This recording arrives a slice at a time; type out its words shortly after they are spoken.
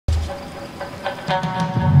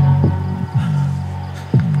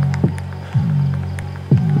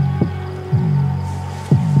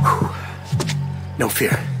No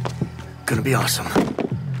fear. Gonna be awesome.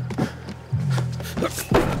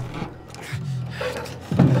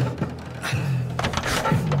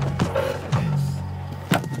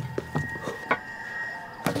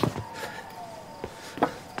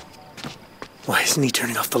 Why isn't he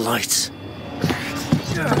turning off the lights?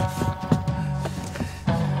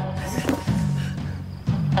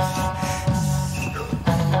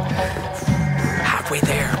 Halfway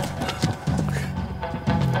there.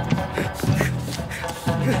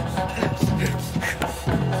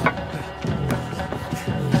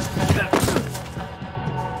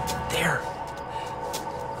 There.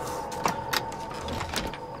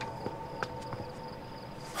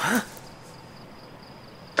 Huh?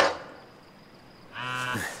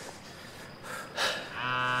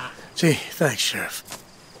 Gee, thanks, Sheriff.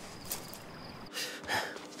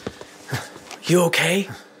 You okay?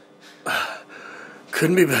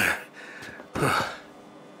 Couldn't be better.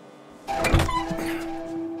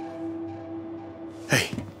 Hey,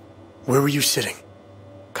 where were you sitting?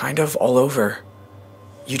 Kind of all over.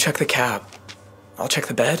 You check the cab. I'll check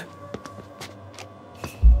the bed.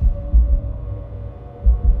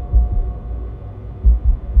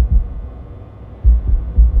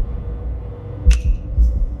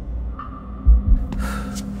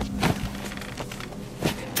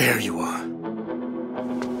 There you are.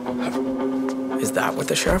 Is that what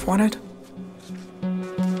the sheriff wanted?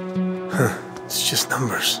 Huh, it's just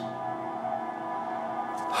numbers.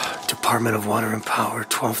 Department of Water and Power,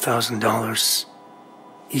 $12,000.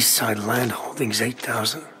 East Side Land Holdings,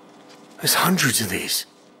 $8,000. There's hundreds of these.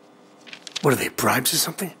 What are they, bribes or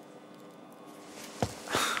something?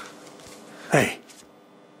 Hey,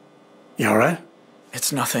 you all right?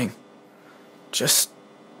 It's nothing. Just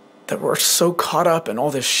that we're so caught up in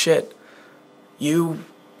all this shit. You,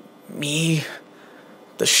 me,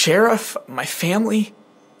 the sheriff, my family.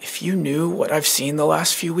 If you knew what I've seen the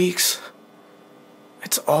last few weeks,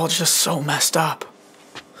 it's all just so messed up.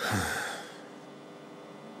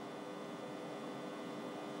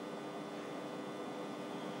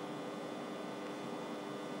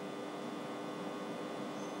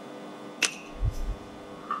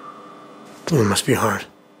 It must be hard.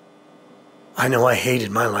 I know I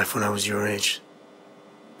hated my life when I was your age.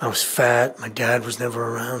 I was fat, my dad was never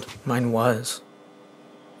around. Mine was.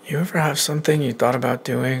 You ever have something you thought about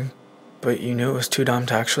doing, but you knew it was too dumb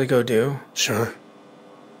to actually go do? Sure.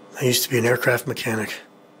 I used to be an aircraft mechanic.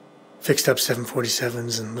 Fixed up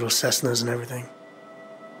 747s and little Cessnas and everything.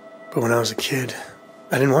 But when I was a kid,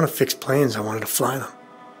 I didn't want to fix planes, I wanted to fly them.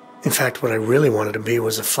 In fact, what I really wanted to be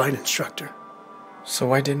was a flight instructor. So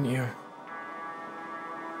why didn't you?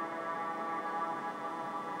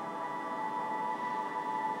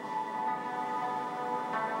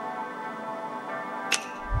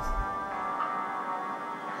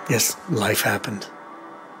 Yes, life happened.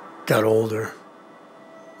 Got older.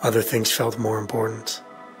 Other things felt more important.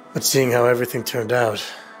 But seeing how everything turned out,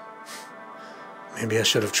 maybe I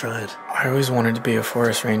should have tried. I always wanted to be a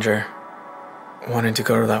forest ranger. Wanted to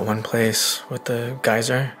go to that one place with the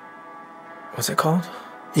geyser. What's it called?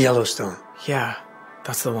 Yellowstone. Yeah,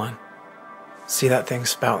 that's the one. See that thing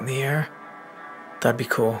spout in the air? That'd be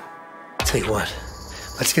cool. Tell you what,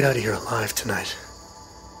 let's get out of here alive tonight.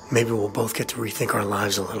 Maybe we'll both get to rethink our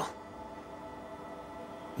lives a little.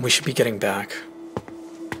 We should be getting back.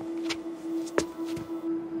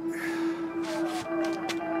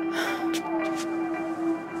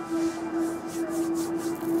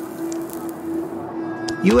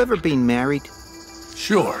 You ever been married?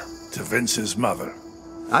 Sure, to Vince's mother.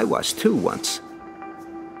 I was too once.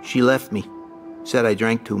 She left me. Said I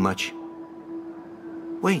drank too much.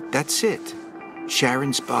 Wait, that's it.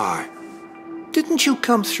 Sharon's Bar. Didn't you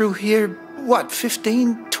come through here, what,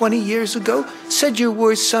 15, 20 years ago? Said you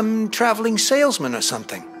were some traveling salesman or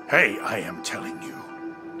something. Hey, I am telling you,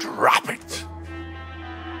 drop it.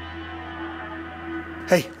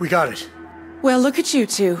 Hey, we got it. Well, look at you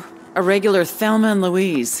two. A regular Thelma and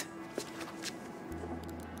Louise.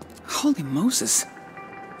 Holy Moses.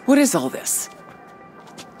 What is all this?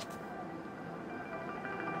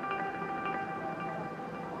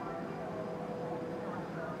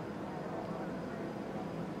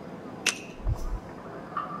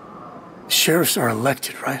 Sheriffs are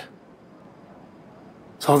elected, right?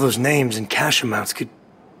 So all those names and cash amounts, could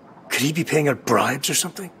he be paying out bribes or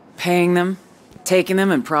something? Paying them, taking them,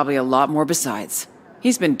 and probably a lot more besides.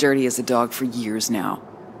 He's been dirty as a dog for years now.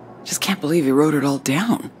 Just can't believe he wrote it all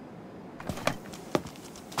down.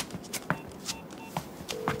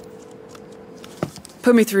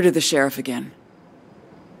 Put me through to the sheriff again.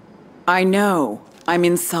 I know. I'm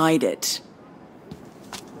inside it.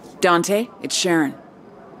 Dante, it's Sharon.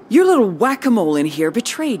 Your little whack-a-mole in here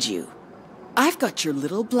betrayed you. I've got your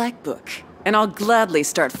little black book, and I'll gladly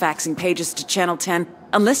start faxing pages to Channel 10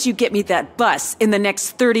 unless you get me that bus in the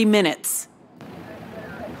next 30 minutes.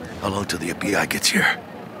 How long till the FBI gets here?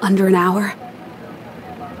 Under an hour.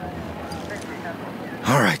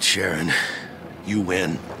 All right, Sharon. You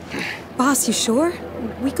win. Boss, you sure?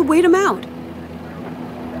 We could wait him out.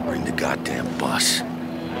 Bring the goddamn bus.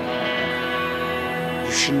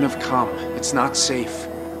 You shouldn't have come. It's not safe.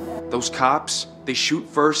 Those cops, they shoot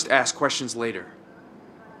first, ask questions later.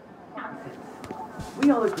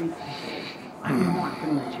 We all agree.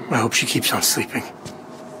 I hope she keeps on sleeping.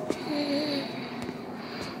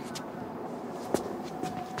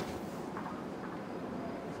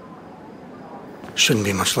 Shouldn't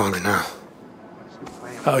be much longer now.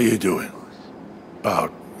 How you doing?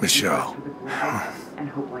 About Michelle?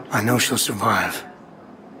 I know she'll survive.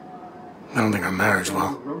 I don't think our marriage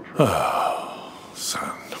will. Oh,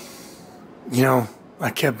 son. You know, I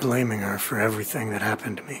kept blaming her for everything that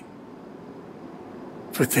happened to me.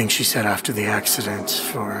 For things she said after the accident,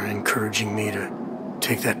 for encouraging me to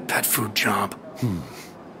take that pet food job.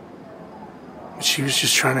 But she was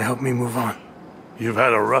just trying to help me move on. You've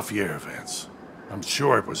had a rough year, Vince. I'm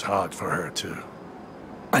sure it was hard for her, too.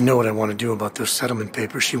 I know what I want to do about those settlement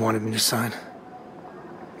papers she wanted me to sign.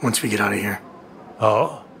 Once we get out of here.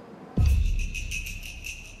 Oh?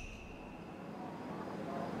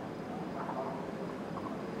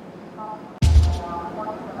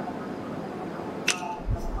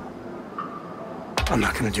 I'm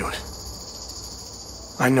not gonna do it.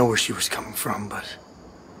 I know where she was coming from, but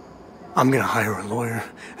I'm gonna hire a lawyer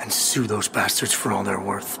and sue those bastards for all they're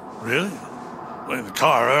worth. Really? Well, in the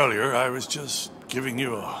car earlier, I was just giving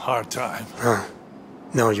you a hard time. Huh.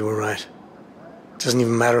 No, you were right. Doesn't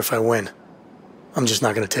even matter if I win. I'm just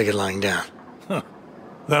not gonna take it lying down. Huh.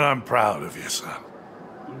 Then I'm proud of you, son.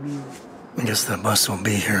 I guess that bus will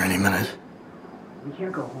be here any minute. We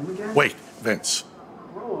can't go home again? Wait, Vince.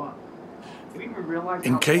 Grow up. Do you even realize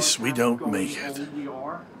In how case far we past don't going make it. old we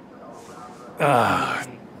are? Ah,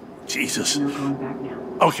 Jesus. We're going back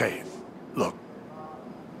now. Okay, look.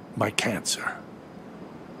 My cancer.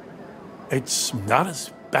 It's not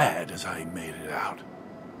as bad as I made it out.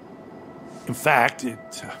 In fact, it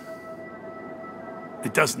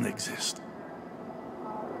doesn't exist.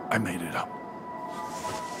 I made it up.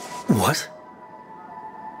 What?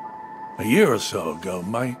 A year or so ago,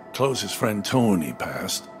 my closest friend Tony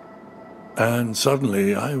passed. And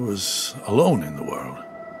suddenly I was alone in the world.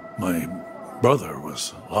 My brother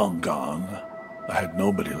was long gone. I had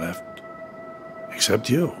nobody left except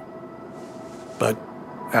you. But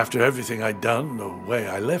after everything I'd done, the way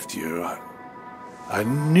I left you, I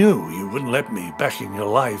knew you wouldn't let me back in your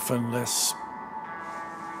life unless...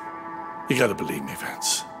 You gotta believe me,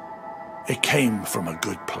 Vince. It came from a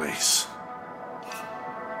good place.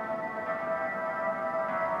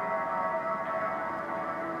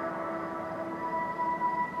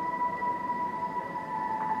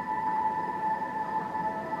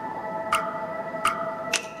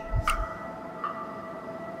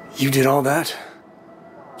 You did all that?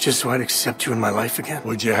 Just so I'd accept you in my life again?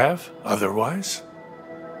 Would you have, otherwise?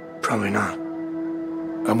 Probably not.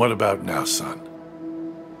 And what about now, son?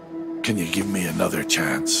 Can you give me another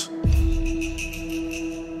chance?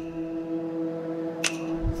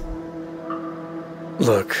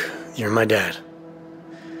 Look, you're my dad.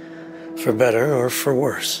 For better or for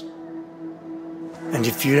worse. And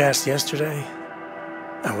if you'd asked yesterday,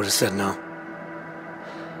 I would have said no.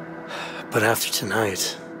 But after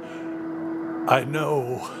tonight... I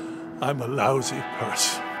know I'm a lousy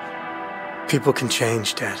person. People can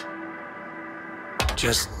change, Dad.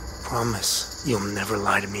 Just promise you'll never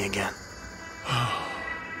lie to me again.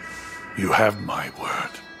 You have my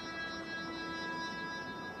word.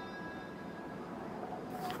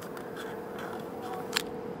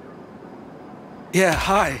 Yeah,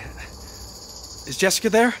 hi. Is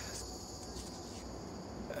Jessica there?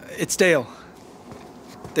 It's Dale.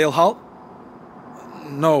 Dale Holt?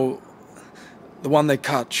 No, the one they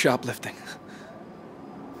caught shoplifting.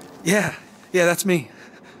 Yeah, that's me.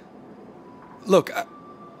 Look,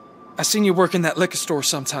 I seen you work in that liquor store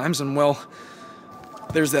sometimes, and well,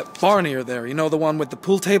 there's that bar near there, you know, the one with the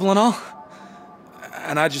pool table and all?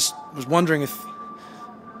 And I just was wondering if,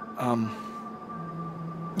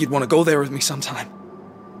 you'd want to go there with me sometime.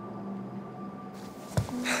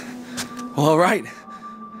 Well, all right.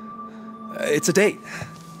 It's a date.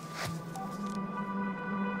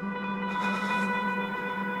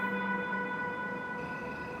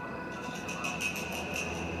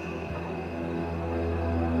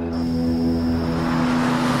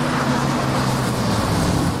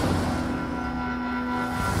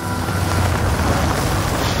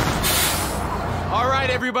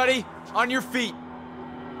 On your feet.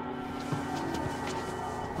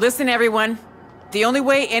 Listen, everyone. The only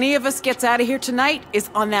way any of us gets out of here tonight is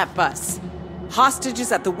on that bus.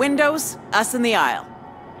 Hostages at the windows, us in the aisle.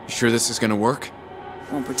 You sure this is gonna work?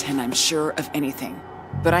 Won't pretend I'm sure of anything,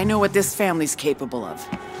 but I know what this family's capable of.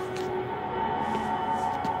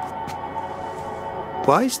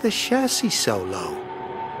 Why is the chassis so low?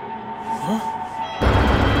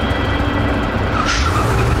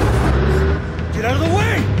 Get out of the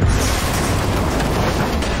way!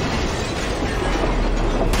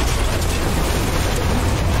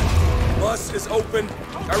 Bus is open.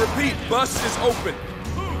 I repeat, bus is open.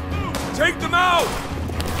 Take them out!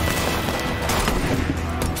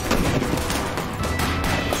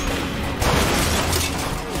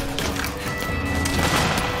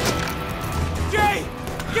 Jay!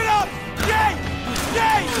 Get up! Jay!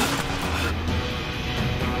 Jay!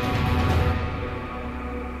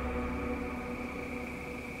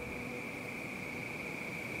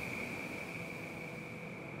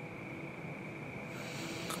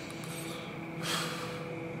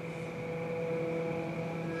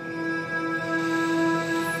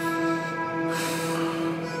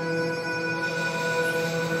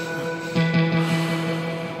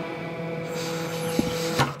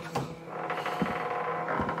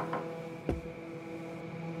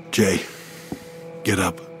 Jay, get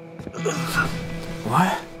up.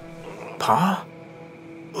 What? Pa?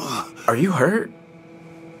 Are you hurt?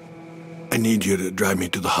 I need you to drive me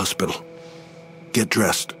to the hospital. Get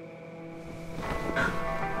dressed.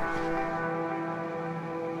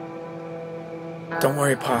 Don't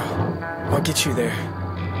worry, Pa. I'll get you there.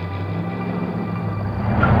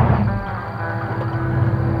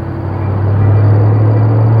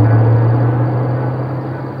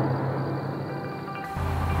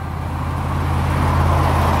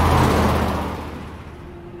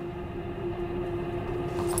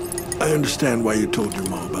 I understand why you told your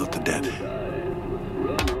mom about the debt.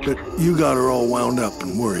 But you got her all wound up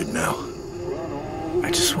and worried now.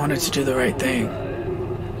 I just wanted to do the right thing.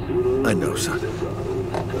 I know, son.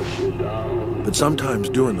 But sometimes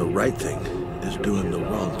doing the right thing is doing the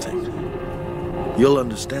wrong thing. You'll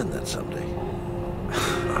understand that someday.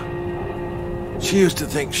 She used to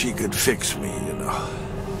think she could fix me, you know.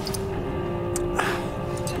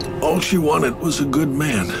 All she wanted was a good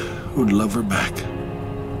man who'd love her back.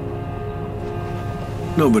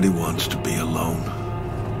 Nobody wants to be alone.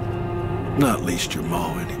 Not least your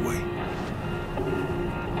ma, anyway.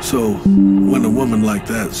 So, when a woman like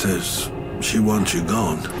that says she wants you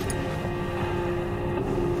gone,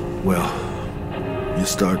 well, you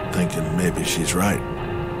start thinking maybe she's right.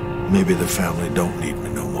 Maybe the family don't need me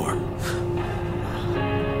no more.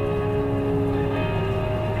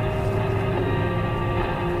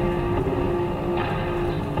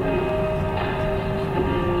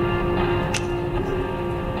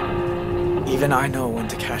 Even I know when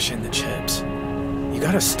to cash in the chips. You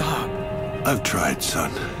gotta stop. I've tried,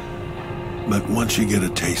 son. But once you get a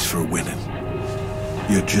taste for winning,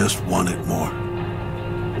 you just want it more.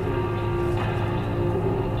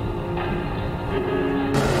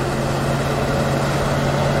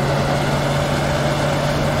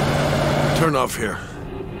 Turn off here.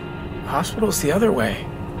 Hospital's the other way.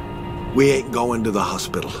 We ain't going to the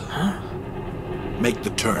hospital. Huh? Make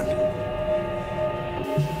the turn.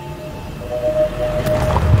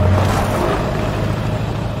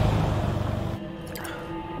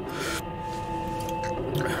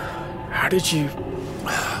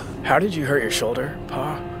 How did you hurt your shoulder,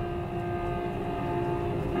 Pa?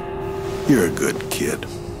 You're a good kid.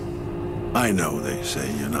 I know they say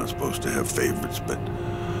you're not supposed to have favorites, but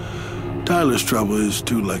Tyler's trouble is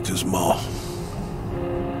too like his ma.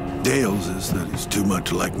 Dale's is that he's too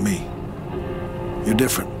much like me. You're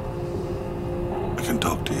different. I can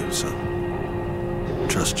talk to you, son.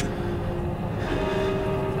 Trust you.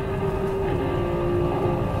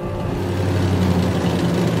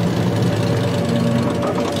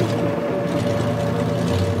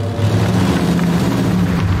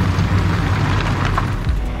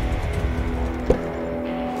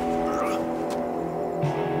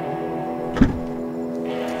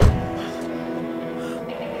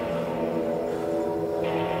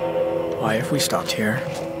 Why, if we stopped here?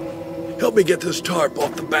 Help me get this tarp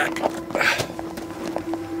off the back.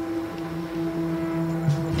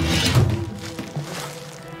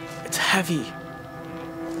 It's heavy.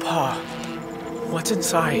 Pa, what's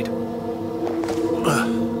inside?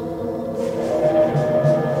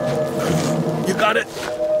 You got it.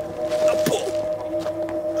 Now pull.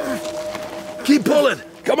 Keep pulling.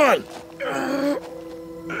 Come on.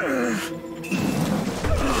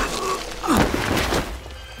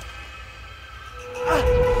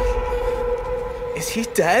 he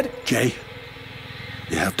dead? Jay,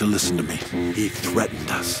 you have to listen to me. He threatened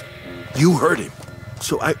us. You heard him.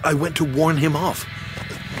 So I went to warn him off.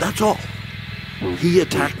 That's all. He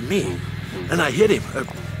attacked me, and I hit him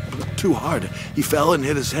too hard. He fell and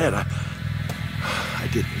hit his head. I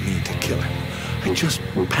didn't mean to kill him. I just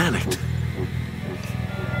panicked.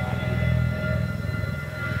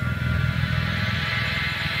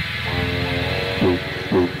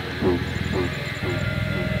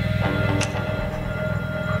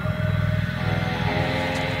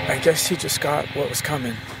 I guess you just got what was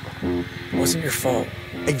coming. It wasn't your fault.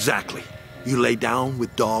 Exactly. You lay down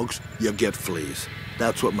with dogs, you get fleas.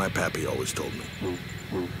 That's what my pappy always told me.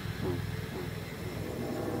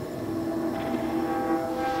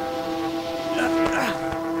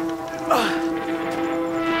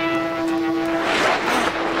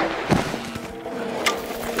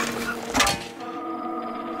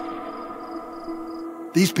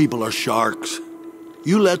 These people are sharks.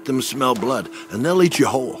 You let them smell blood, and they'll eat you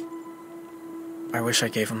whole. I wish I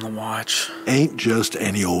gave him the watch. Ain't just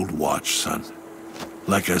any old watch, son.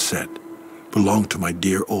 Like I said, belonged to my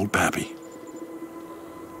dear old pappy.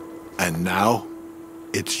 And now,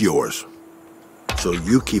 it's yours. So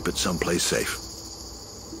you keep it someplace safe.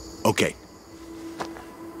 Okay.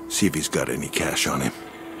 See if he's got any cash on him.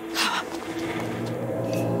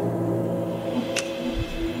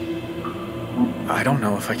 I don't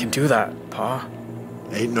know if I can do that, Pa.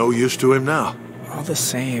 Ain't no use to him now. All the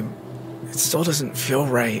same, it still doesn't feel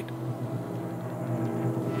right.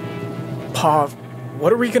 Pa,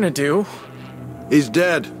 what are we gonna do? He's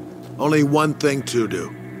dead. Only one thing to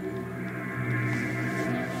do.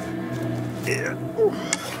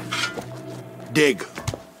 Dig.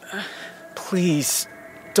 Please,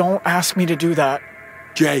 don't ask me to do that.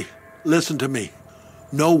 Jay, listen to me.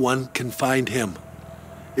 No one can find him.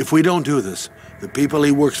 If we don't do this, the people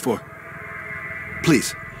he works for...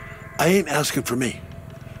 Please, I ain't asking for me.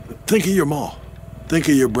 Think of your ma. Think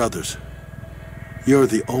of your brothers. You're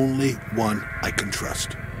the only one I can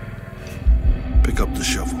trust. Pick up the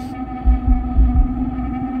shovel.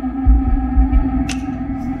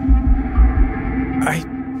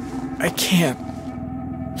 I can't.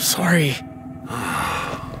 Sorry.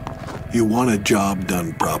 You want a job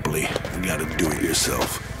done properly, you gotta do it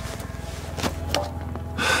yourself.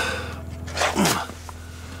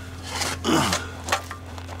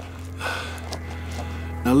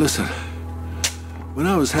 Now listen, when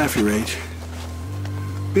I was half your age,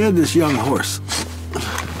 we had this young horse.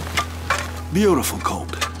 Beautiful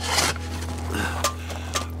colt.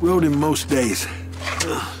 Rode him most days.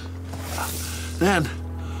 Then,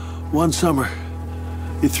 one summer,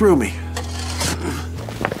 he threw me.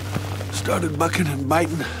 Started bucking and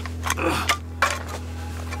biting.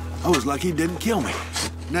 I was lucky he didn't kill me.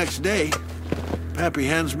 Next day, Pappy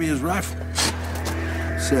hands me his rifle.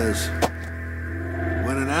 Says,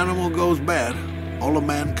 when an animal goes bad, all a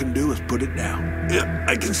man can do is put it down. Yeah,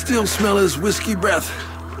 I can still smell his whiskey breath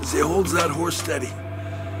as he holds that horse steady.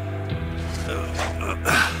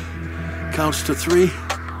 Counts to 3.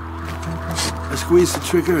 I squeezed the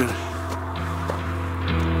trigger, and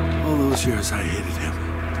all those years I hated him.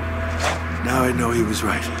 Now I know he was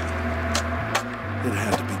right. It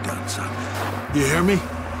had to be done, son. You hear me?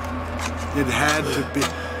 It had to be.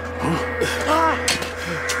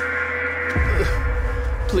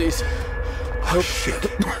 Please. Oh, shit.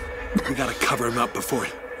 We gotta cover him up before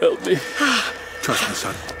he... Help me. Trust me,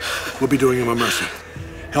 son. We'll be doing him a mercy.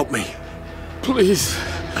 Help me. Please.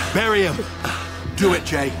 Bury him. Do it,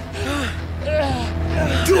 Jay.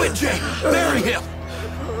 Do it, Jay. Bury him.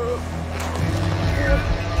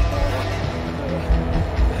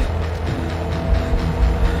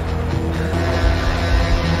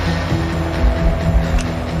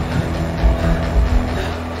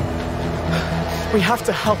 We have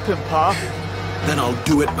to help him, Pa. Then I'll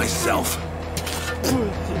do it myself.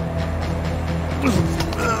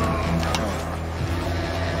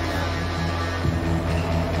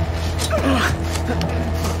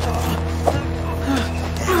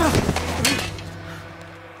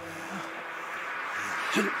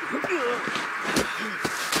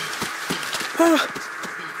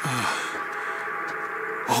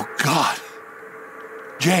 Oh, God.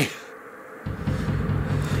 Jay.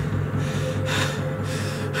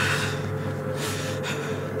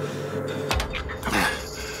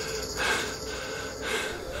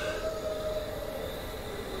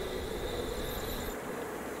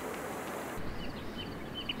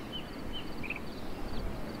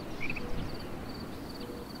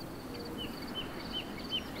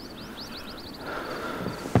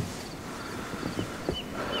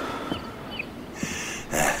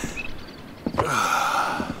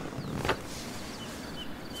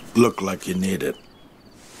 look like you need it.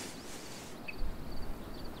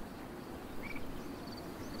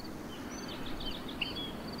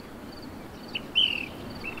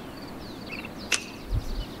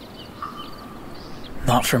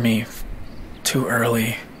 Not for me. Too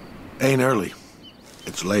early. Ain't early.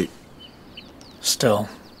 It's late. Still,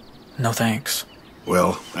 no thanks.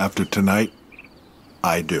 Well, after tonight,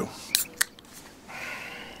 I do.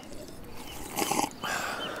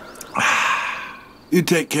 You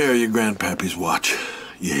take care of your grandpappy's watch,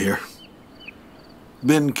 you hear?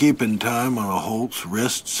 Been keeping time on a Holt's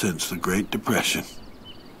wrist since the Great Depression.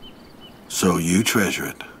 So you treasure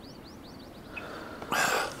it.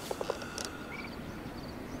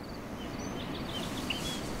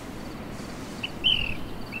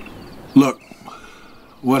 Look,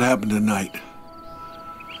 what happened tonight?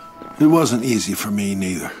 It wasn't easy for me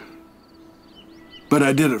neither. But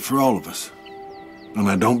I did it for all of us. And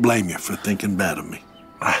I don't blame you for thinking bad of me.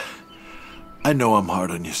 I know I'm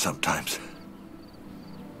hard on you sometimes.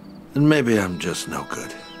 And maybe I'm just no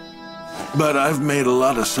good. But I've made a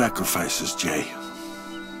lot of sacrifices, Jay.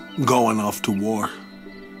 Going off to war.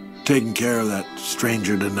 Taking care of that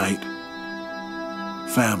stranger tonight.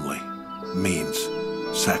 Family means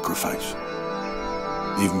sacrifice.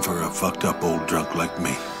 Even for a fucked up old drunk like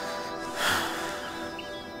me.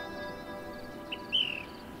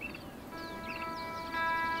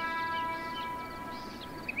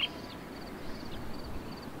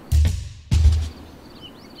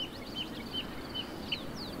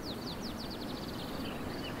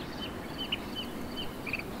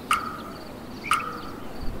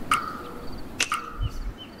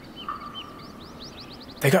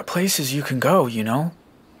 They got places you can go, you know?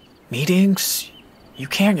 Meetings. You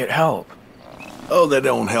can get help. Oh, they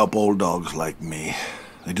don't help old dogs like me.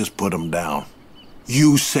 They just put them down.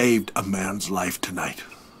 You saved a man's life tonight.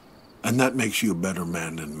 And that makes you a better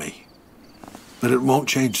man than me. But it won't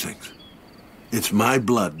change things. It's my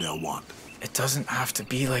blood they'll want. It doesn't have to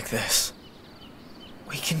be like this.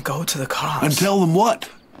 We can go to the cops. And tell them what?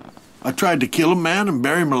 I tried to kill a man and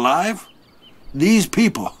bury him alive? These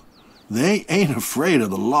people, they ain't afraid of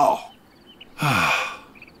the law. I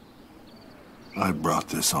brought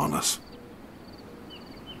this on us.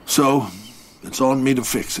 So, it's on me to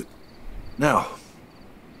fix it. Now,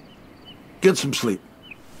 get some sleep.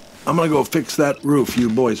 I'm gonna go fix that roof you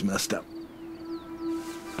boys messed up.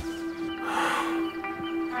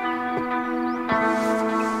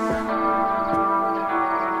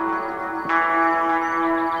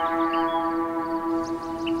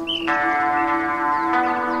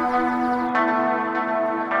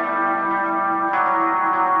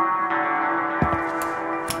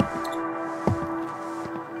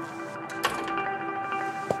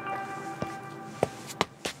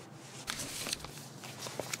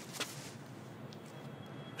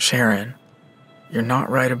 Sharon, you're not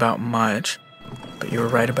right about much, but you were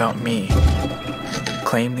right about me.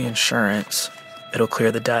 Claim the insurance. It'll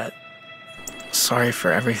clear the debt. Sorry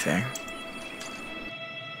for everything.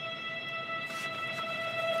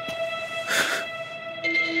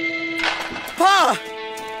 Pa!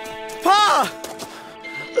 Pa!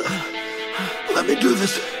 Let me do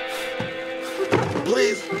this.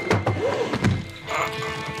 Please.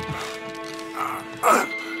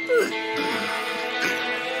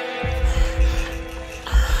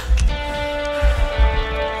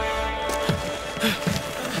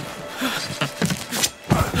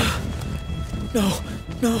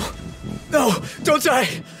 No, don't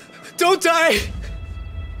die! Don't die!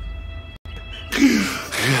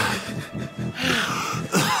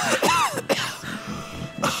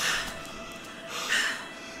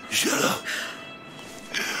 Should have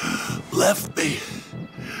left me.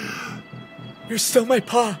 You're still my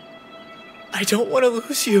pa. I don't want to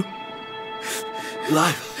lose you.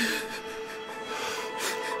 Life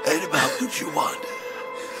ain't about what you want.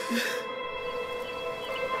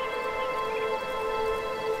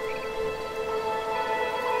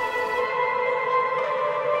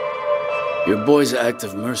 Your boy's act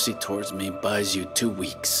of mercy towards me buys you 2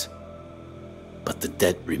 weeks. But the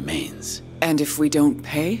debt remains. And if we don't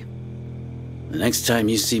pay? The next time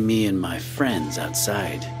you see me and my friends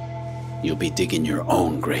outside, you'll be digging your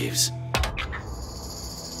own graves.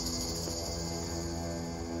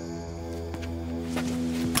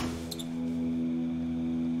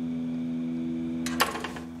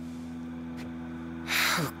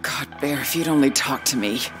 Oh, God, Bear, if you'd only talk to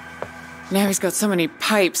me. Now he's got so many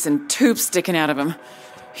pipes and tubes sticking out of him.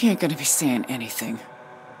 He ain't gonna be saying anything.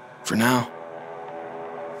 For now.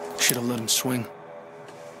 Should have let him swing.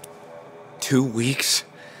 2 weeks?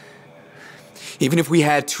 Even if we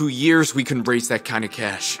had 2 years, we couldn't raise that kind of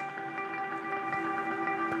cash.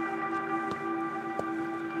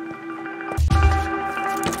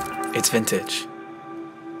 It's vintage.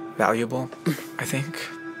 Valuable, I think.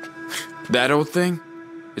 That old thing?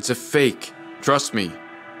 It's a fake. Trust me.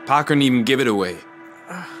 Pa couldn't even give it away.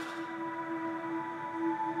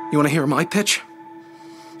 You want to hear my pitch?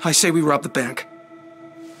 I say we rob the bank.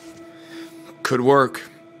 Could work.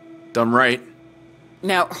 Done right.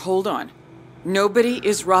 Now, hold on. Nobody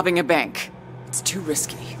is robbing a bank. It's too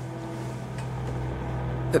risky.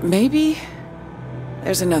 But maybe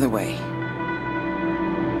there's another way.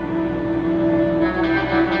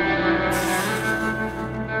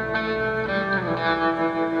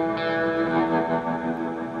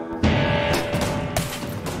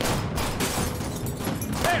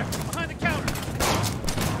 There, behind the counter.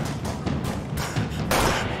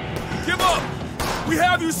 Give up! We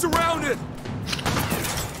have you surrounded!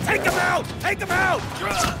 Take him out! Take him out!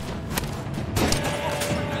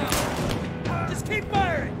 Just keep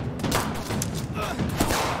firing!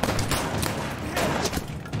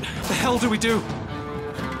 What the hell do we do?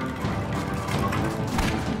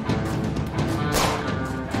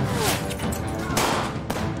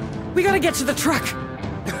 We gotta get to the truck!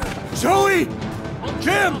 Zoe!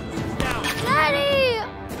 Jim! Daddy!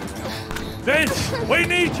 Vince, we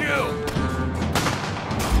need you!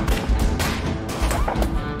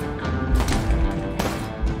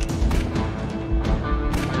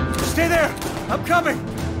 Stay there! I'm coming!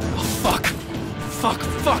 Oh, fuck. Fuck,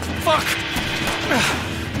 fuck, fuck!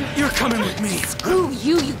 You're coming with me. Screw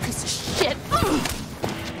you, you piece of shit!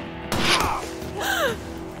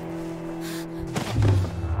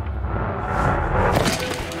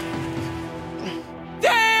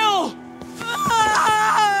 Dale!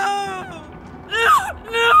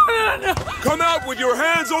 No! Come out with your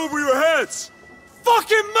hands over your heads!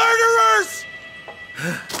 Fucking murderers!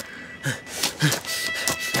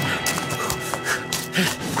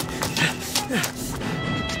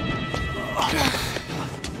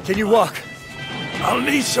 Can you walk? I'll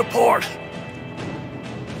need support.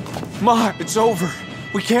 Ma, it's over.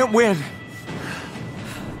 We can't win.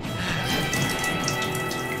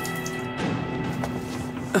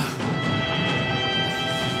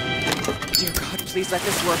 Dear God, please let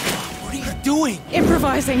this work. What are you doing?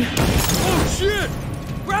 Improvising. Oh shit!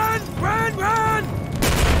 Run! Run! Run!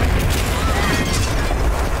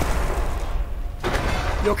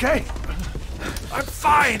 You okay? I'm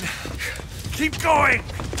fine. Keep going.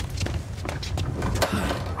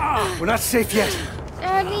 We're not safe yet.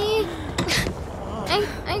 Daddy,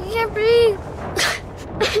 I can't breathe.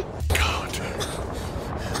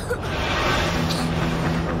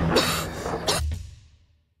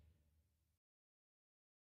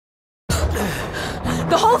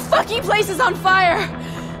 The whole fucking place is on fire!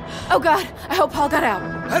 Oh God, I hope Paul got out.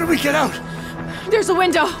 How do we get out? There's a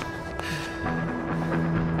window.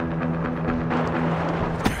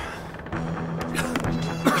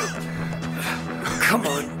 Come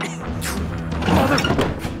on.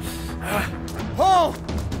 Paul!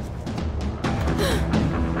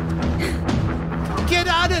 Get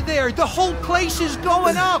out of there! The whole place is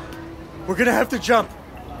going up! We're gonna have to jump.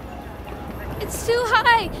 It's too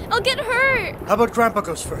high. I'll get hurt. How about Grandpa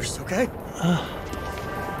goes first, okay?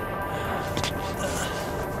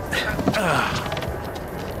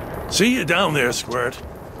 See you down there, Squirt.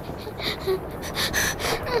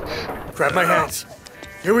 Grab my hands.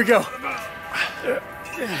 Here we go.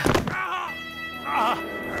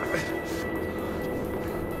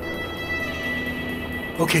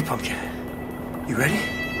 Okay, Pumpkin. You ready?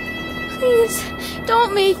 Please,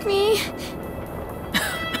 don't make me.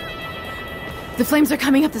 The flames are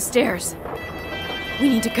coming up the stairs. We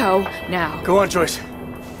need to go now. Go on, Joyce.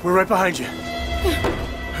 We're right behind you.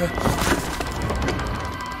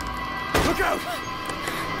 Look out!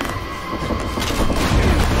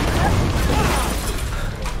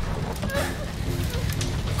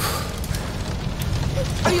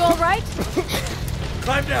 Are you all right?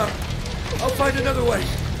 Climb down. I'll find another way.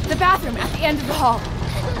 The bathroom at the end of the hall.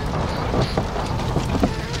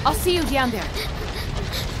 I'll see you down there.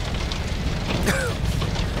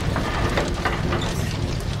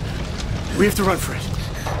 We have to run for it.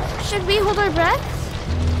 Should we hold our breath?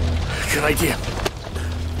 Good idea.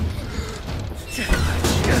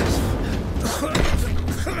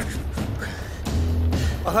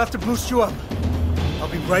 I'll have to boost you up. I'll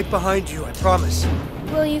be right behind you, I promise.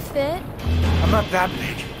 Will you fit? I'm not that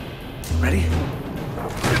big. Ready?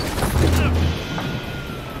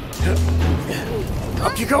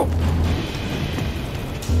 Up you go.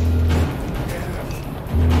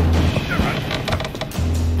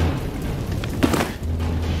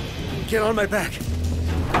 Get on my back.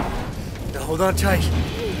 Now hold on tight.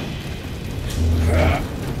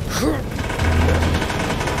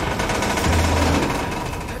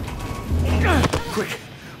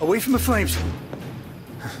 away from the flames.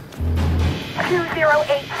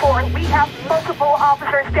 2084, we have multiple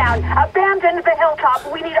officers down. Abandon the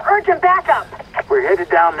hilltop. We need urgent backup. We're headed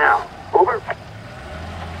down now. Over.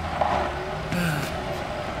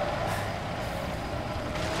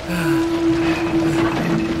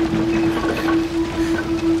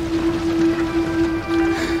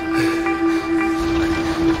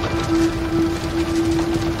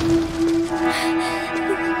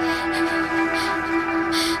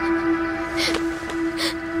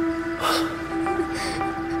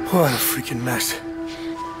 What a freaking mess.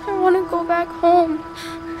 I want to go back home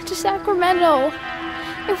to Sacramento.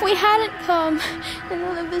 If we hadn't come, then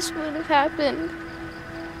none of this would have happened.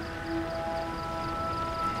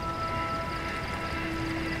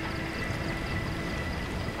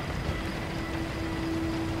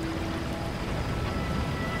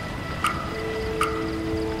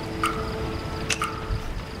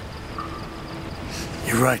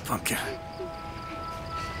 You're right, Pumpkin.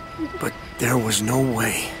 But there was no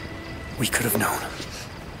way we could have known.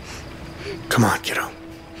 Come on, kiddo.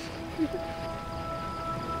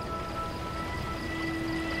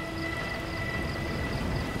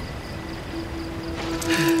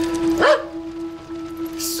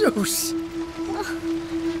 Zeus!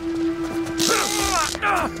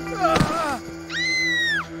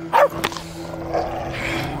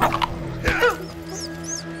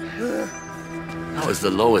 That was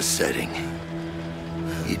the lowest setting.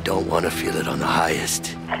 You don't want to feel it on the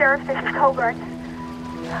highest. Sheriff, this is Coburn.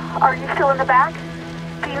 Are you still in the back?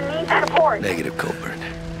 Do you need support? Negative, Coburn.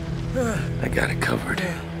 I got it covered.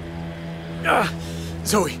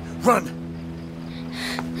 Zoe, run!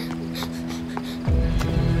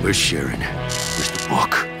 Where's Sharon? Where's the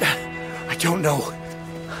book? I don't know.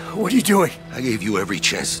 What are you doing? I gave you every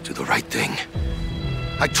chance to do the right thing.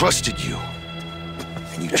 I trusted you.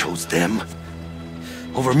 And you chose them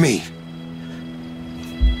over me.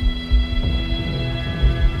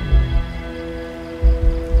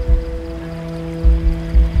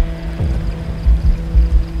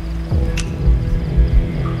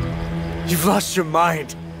 You've lost your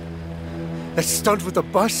mind. That stunt with the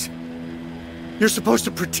bus? You're supposed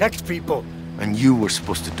to protect people. And you were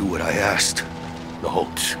supposed to do what I asked. The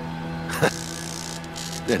hoax.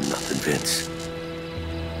 Then nothing, Vince.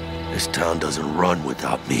 This town doesn't run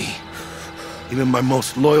without me. Even my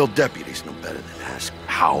most loyal deputies know better than ask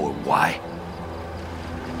how or why.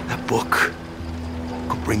 That book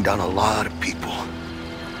could bring down a lot of people.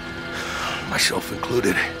 Myself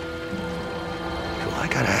included. So I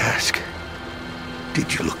gotta ask,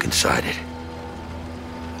 did you look inside it?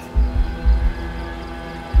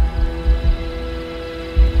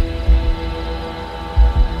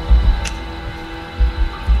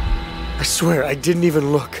 I swear, I didn't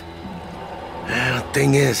even look. The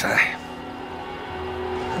thing is, I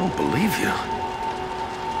don't believe you.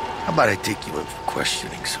 How about I take you in for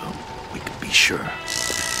questioning so we can be sure?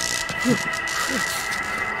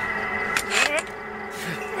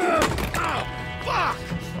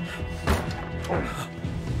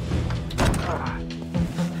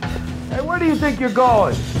 Hey, where do you think you're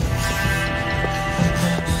going?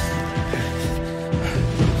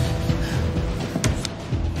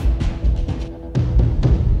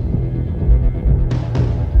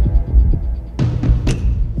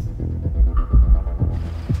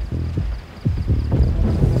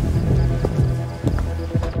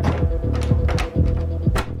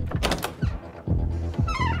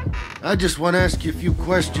 I just want to ask you a few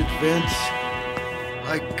questions, Vince.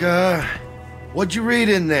 Like, what'd you read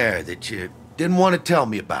in there that you didn't want to tell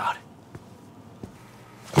me about?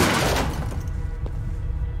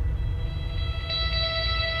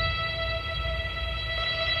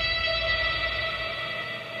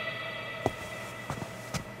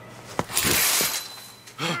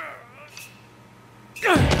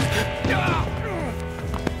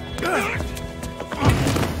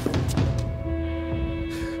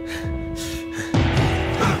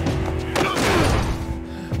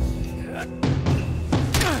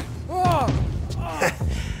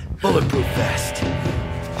 Bulletproof vest.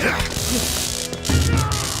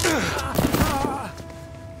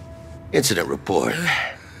 Incident report.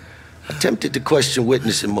 Attempted to question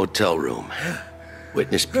witness in motel room.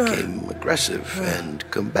 Witness became aggressive and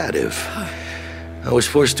combative. I was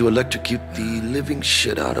forced to electrocute the living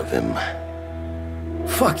shit out of him.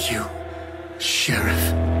 Fuck you,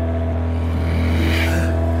 Sheriff.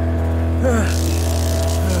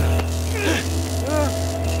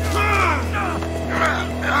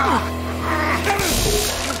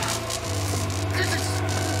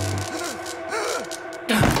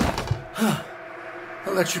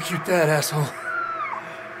 Electrocute that, asshole.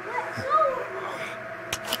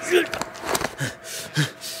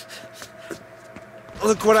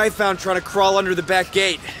 Look what I found trying to crawl under the back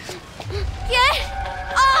gate. Get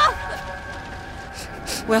off!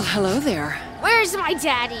 Well, hello there. Where's my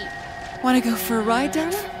daddy? Want to go for a ride,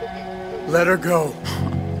 Dad? Let her go.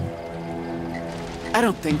 I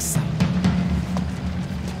don't think so.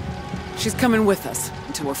 She's coming with us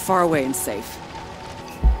until we're far away and safe.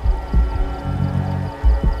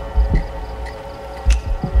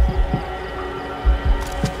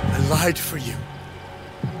 I lied for you.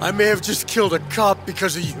 I may have just killed a cop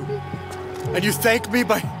because of you. And you thank me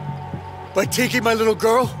by taking my little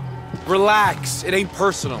girl? Relax, it ain't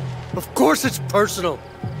personal. Of course it's personal.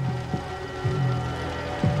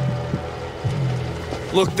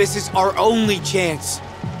 Look, this is our only chance.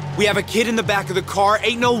 We have a kid in the back of the car.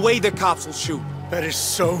 Ain't no way the cops will shoot. That is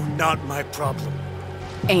so not my problem.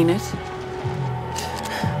 Ain't it?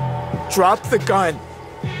 Drop the gun.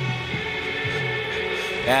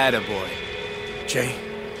 Attaboy. Jay,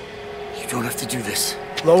 you don't have to do this.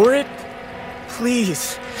 Lower it?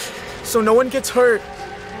 Please. So no one gets hurt.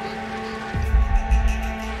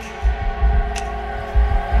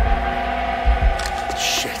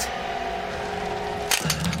 Shit.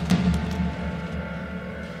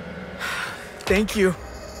 Thank you.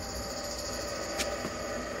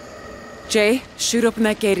 Jay, shoot open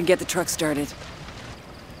that gate and get the truck started.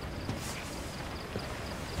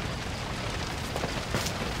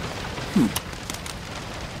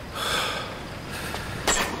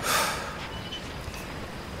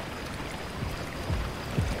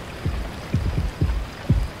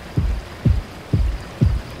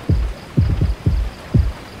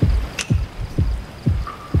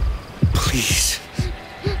 Please.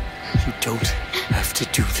 You don't have to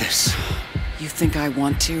do this. You think I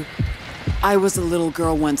want to? I was a little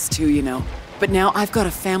girl once too, you know. But now I've got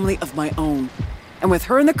a family of my own. And with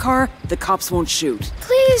her in the car, the cops won't shoot.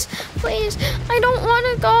 Please, please, I don't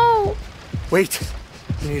want to go. Wait.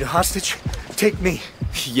 You need a hostage? Take me.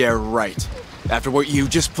 Yeah, right. After what you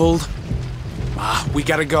just pulled, we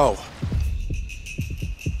gotta go.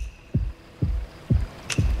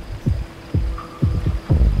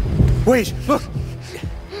 Wait, look!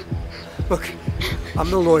 Look, I'm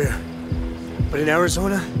the lawyer. But in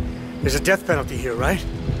Arizona, there's a death penalty here, right?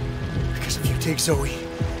 Because if you take Zoe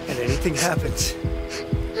and anything happens,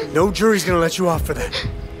 no jury's gonna let you off for that.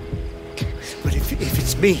 But if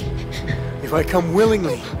it's me, if I come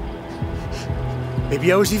willingly,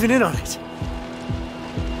 maybe I was even in on it.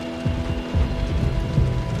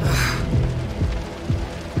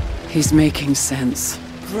 He's making sense.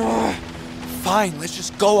 Fine, let's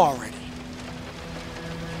just go already.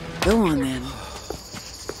 Go on then.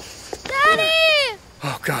 Daddy!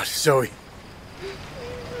 Oh God, Zoe.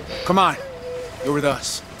 Come on, you're with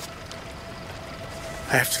us.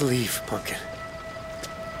 I have to leave, Pumpkin.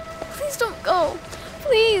 Please don't go.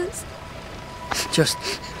 Please. Just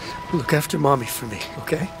look after Mommy for me,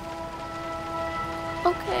 okay?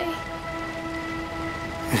 Okay.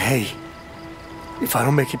 And hey, if I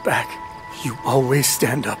don't make it back, you always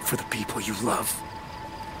stand up for the people you love.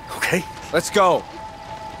 Okay? Let's go.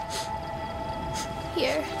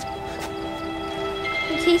 Here.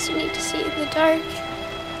 In case you need to see in the dark.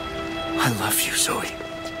 I love you, Zoe.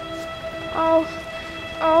 All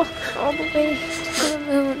the way to the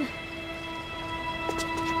moon.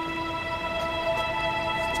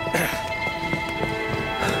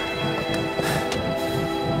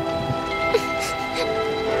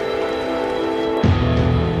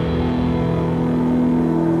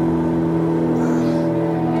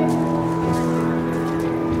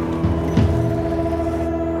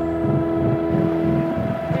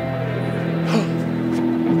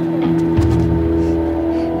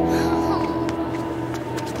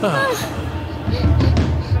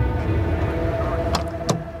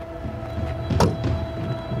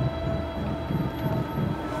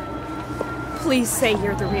 Please say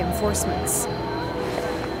you're the reinforcements.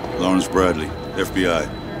 Lawrence Bradley, FBI.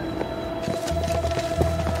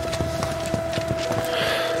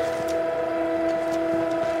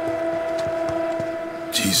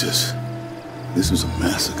 Jesus, this was a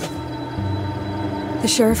massacre. The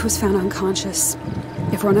sheriff was found unconscious.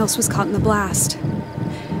 Everyone else was caught in the blast.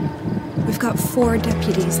 We've got 4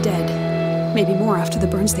 deputies dead. Maybe more after the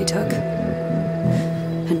burns they took.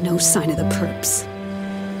 And no sign of the perps.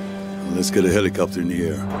 Let's get a helicopter in the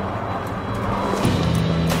air.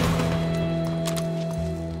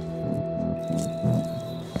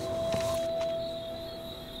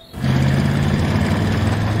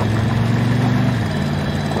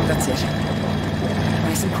 That's it.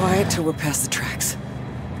 Nice and quiet till we're past the tracks.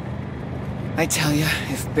 I tell you,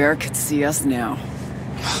 if Bear could see us now.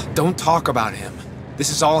 Don't talk about him. This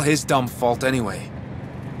is all his dumb fault anyway.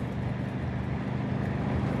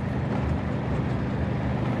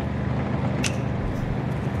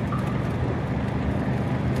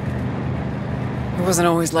 It wasn't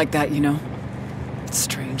always like that, you know. It's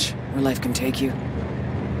strange where life can take you.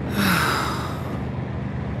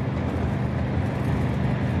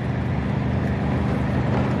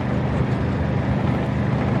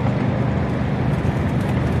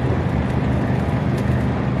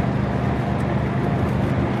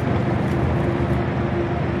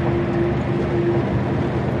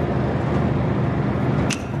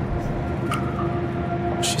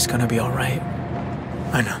 She's gonna be all right.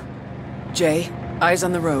 I know. Jay, eyes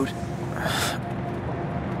on the road.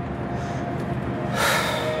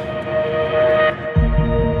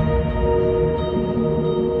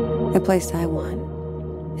 The place I want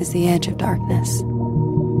is the edge of darkness,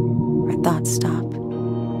 where thoughts stop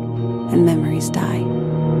and memories die.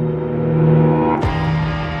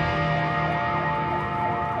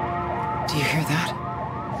 Do you hear that?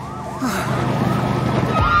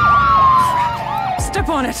 Step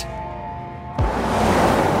on it!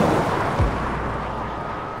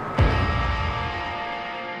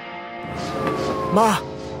 Ma,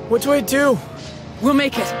 what do I do? We'll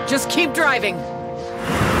make it. Just keep driving.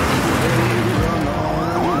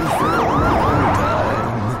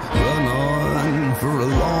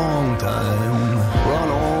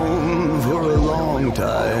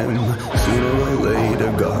 Sooner or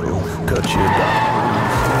later, God'll cut you down.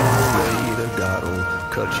 Sooner or later, God'll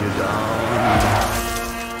cut you down.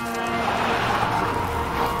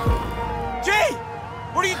 Jay!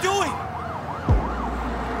 What are you doing?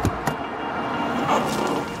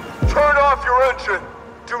 Turn off your engine.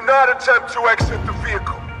 Do not attempt to exit the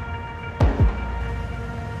vehicle.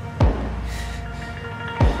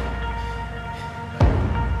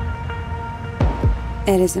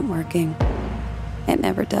 It isn't working. It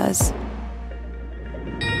never does.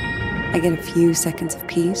 I get a few seconds of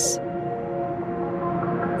peace.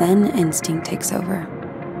 Then instinct takes over.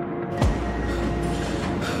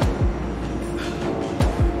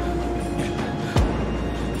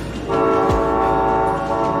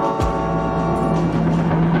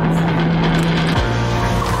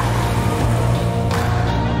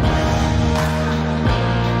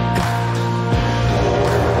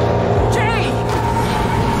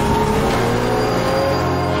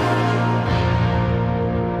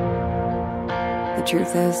 The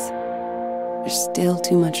truth is, there's still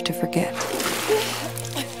too much to forget.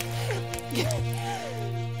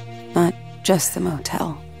 Not just the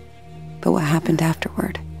motel, but what happened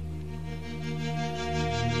afterward.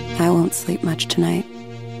 I won't sleep much tonight.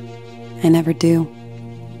 I never do.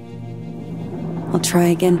 I'll try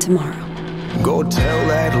again tomorrow. Go tell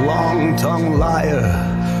that long-tongued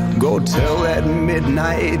liar. Go tell that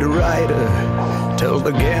midnight rider. Tell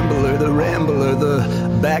the gambler, the rambler,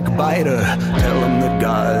 the backbiter. Tell him that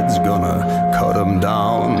God's gonna cut him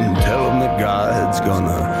down. Tell him that God's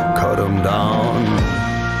gonna cut him down.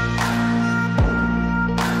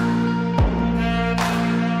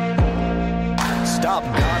 Stop,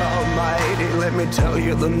 God Almighty, let me tell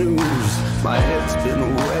you the news. My head's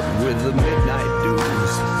been wet with the midnight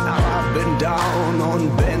dews. Now I've been down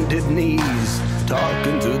on bended knees,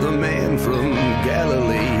 talking to the man from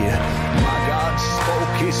Galilee. My God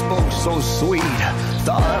spoke, he spoke so sweet.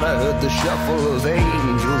 Thought I heard the shuffle of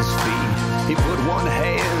angels' feet. He put one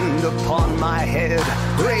hand upon my head.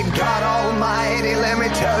 Great God Almighty, let me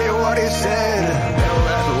tell you what he said. Tell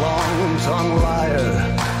that long-tongued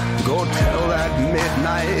liar. Go tell that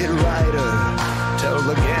midnight rider. Tell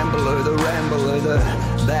the gambler, the rambler, the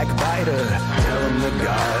backbiter. Tell him that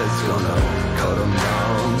God's gonna cut him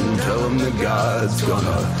down. Tell him that God's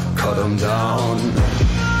gonna cut him down.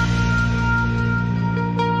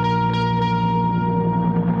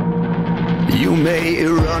 You may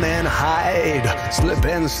run and hide, slip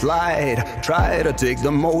and slide, try to take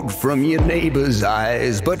the mote from your neighbor's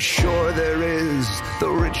eyes. But sure there is, the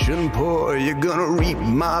rich and poor, you're gonna reap,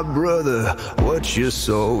 my brother, what you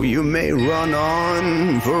sow. You may run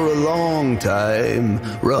on for a long time,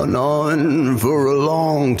 run on for a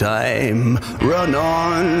long time, run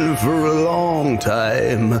on for a long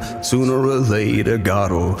time. Sooner or later,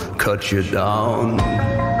 God'll cut you down.